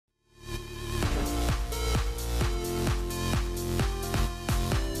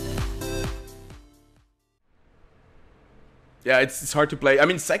Yeah, it's hard to play. I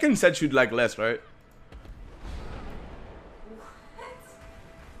mean, second set should like less, right?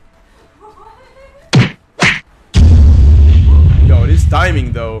 Yo, this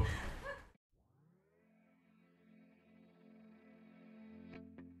timing though.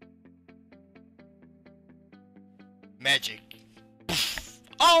 Magic.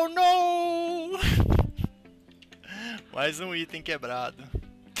 Oh no! Mais item quebrado.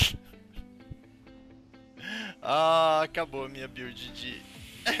 Ah, acabou a minha build de...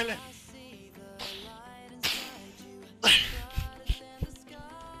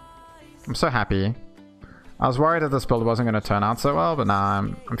 I'm so happy. I was worried that this build wasn't going to turn out so well, but now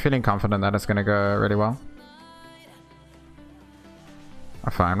I'm feeling confident that it's going to go really well.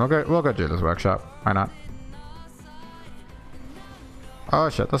 Oh, fine, we'll go do this workshop. Why not? Oh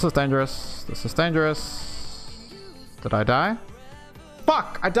shit, this is dangerous. This is dangerous. Did I die?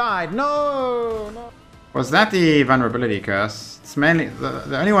 Fuck! I died! No! No! Was that the vulnerability curse? It's mainly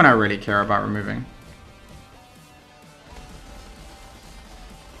the only one I really care about removing.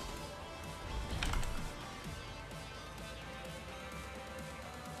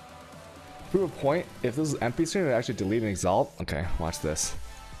 Prove a point, if this is empty screen, it actually delete an exalt. Okay, watch this.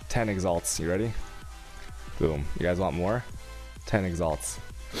 10 exalts, you ready? Boom. You guys want more? 10 exalts.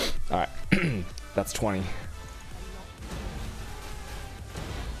 Alright, that's 20.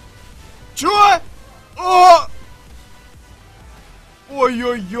 Чё? О!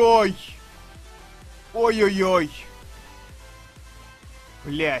 Ой-ой-ой! Ой-ой-ой!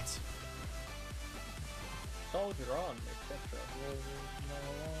 Блять. Soldier on, etc.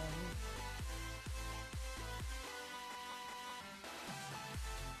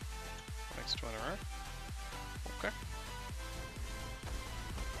 Next one, alright? Ok.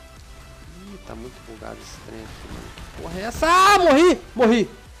 Ih, tá muito bugado esse trem aqui, mano. Que porra é essa? Ah, morri! Morri!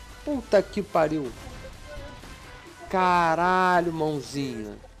 Puta que pariu. Caralho,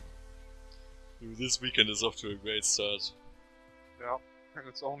 mãozinha. This weekend is off to a great start. Yeah, and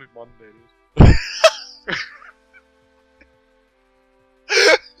it's only Monday, dude.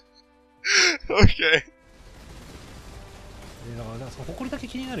 Okay. だからその誇りだけ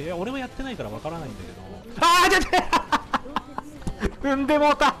気になる。いや、俺はやってないからわからないんだけど。ああ、出て踏んで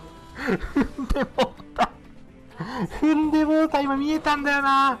もうた踏んでもうた踏んでもうた今見えたんだよ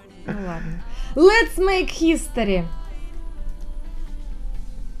な。Ну ладно. Let's make history.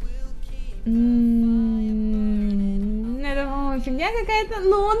 Это, по-моему, фигня какая-то.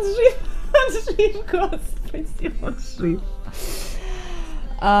 Но он жив. Он жив, господи, он жив.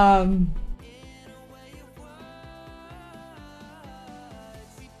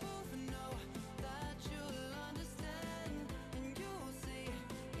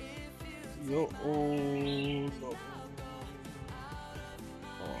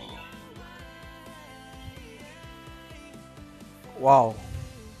 Wow.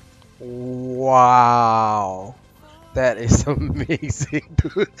 Wow. That is amazing,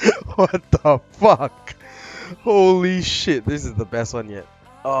 dude. What the fuck? Holy shit, this is the best one yet.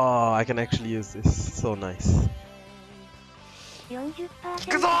 Oh, I can actually use this. So nice. I'll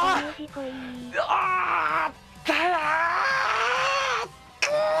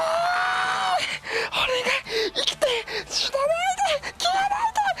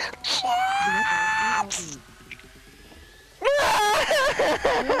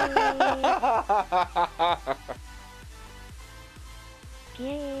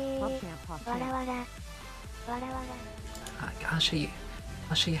show you.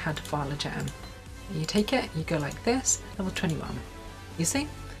 I'll show you how to file a gem. You take it, you go like this, level 21. You see?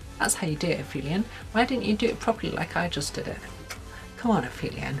 That's how you do it, Aphelion. Why didn't you do it properly like I just did it? Come on,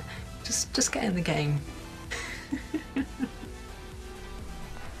 Aphelion. Just get in the game.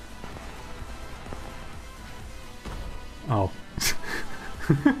 Oh.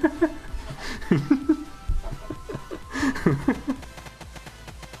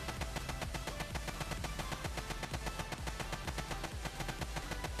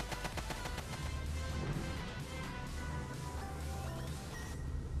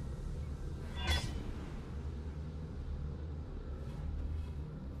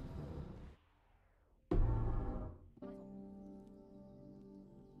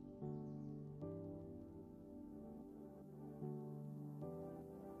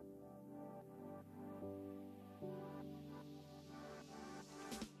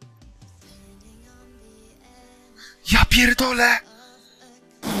 Ja pierdolę!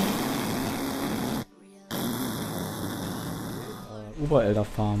 Oberelder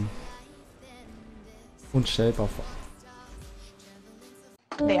Farm. Und Shelter Farm.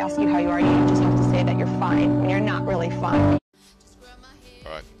 They ask you how you are, you just have to say that you're fine when you're not really fine.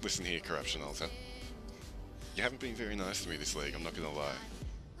 Alright, listen here, Corruption Alter. You haven't been very nice to me this league, I'm not gonna lie.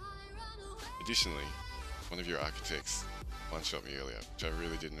 Additionally, one of your architects one-shot me earlier, which I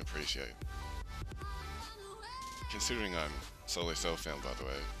really didn't appreciate. Considering I'm solo self-found, by the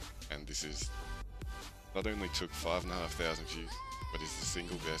way, and this is not only took 5,500 views, but is the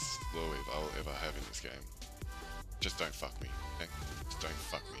single best lore weave I'll ever have in this game. Just don't fuck me, okay? Just don't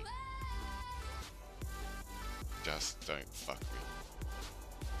fuck me. Just don't fuck me.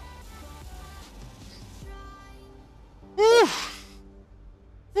 Woo!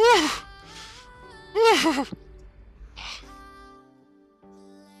 Woo! Woo!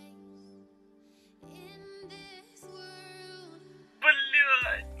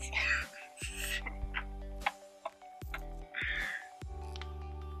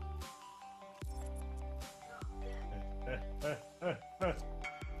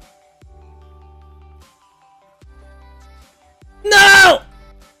 No!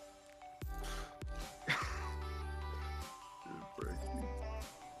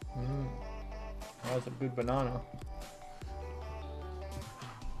 That was a good banana.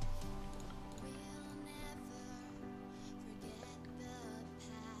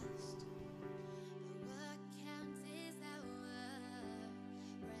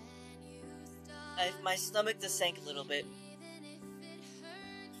 If my stomach just sank a little bit.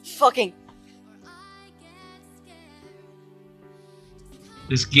 Fucking.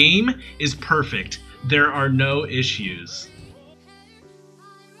 This game is perfect. There are no issues.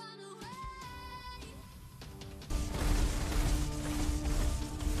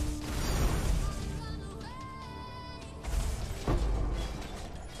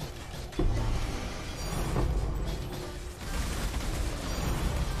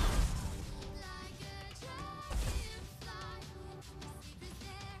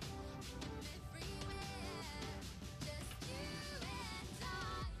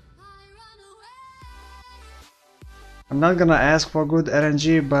 I'm not gonna ask for good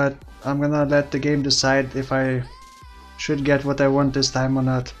RNG, but I'm gonna let the game decide if I should get what I want this time or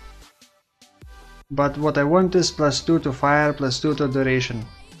not. But what I want is +2 to fire, +2 to duration.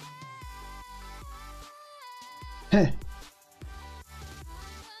 Heh.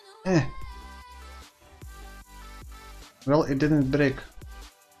 Eh. Well, it didn't break.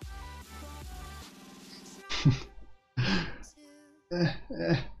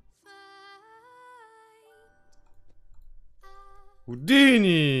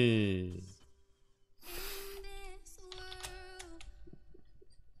 Houdini!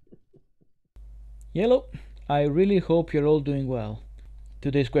 Yellow, I really hope you're all doing well.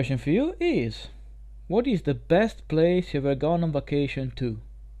 Today's question for you is: what is the best place you've ever gone on vacation to?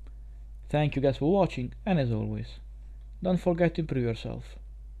 Thank you guys for watching, and as always, don't forget to improve yourself.